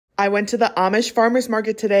I went to the Amish Farmers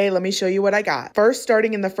Market today. Let me show you what I got. First,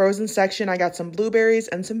 starting in the frozen section, I got some blueberries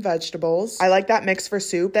and some vegetables. I like that mix for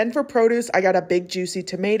soup. Then for produce, I got a big juicy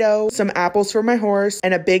tomato, some apples for my horse,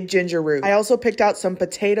 and a big ginger root. I also picked out some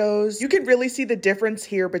potatoes. You can really see the difference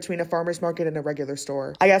here between a farmer's market and a regular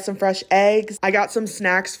store. I got some fresh eggs. I got some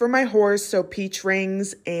snacks for my horse, so peach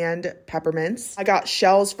rings and peppermints. I got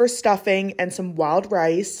shells for stuffing and some wild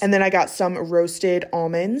rice. And then I got some roasted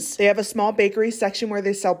almonds. They have a small bakery section where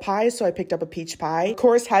they sell pies, so I picked up a peach pie. Of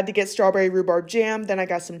course, had to get strawberry rhubarb jam. Then I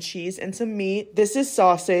got some cheese and some meat. This is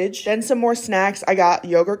sausage. Then some more snacks. I got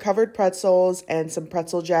yogurt covered pretzels and some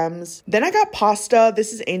pretzel gems. Then I got pasta.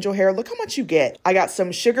 This is angel hair. Look how much you get. I got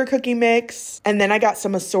some sugar cookie mix. And then I got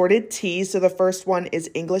some assorted teas. So the first one is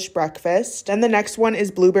English breakfast. Then the next one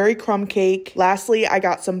is blueberry crumb cake. Lastly, I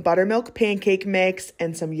got some buttermilk pancake mix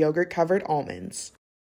and some yogurt covered almonds.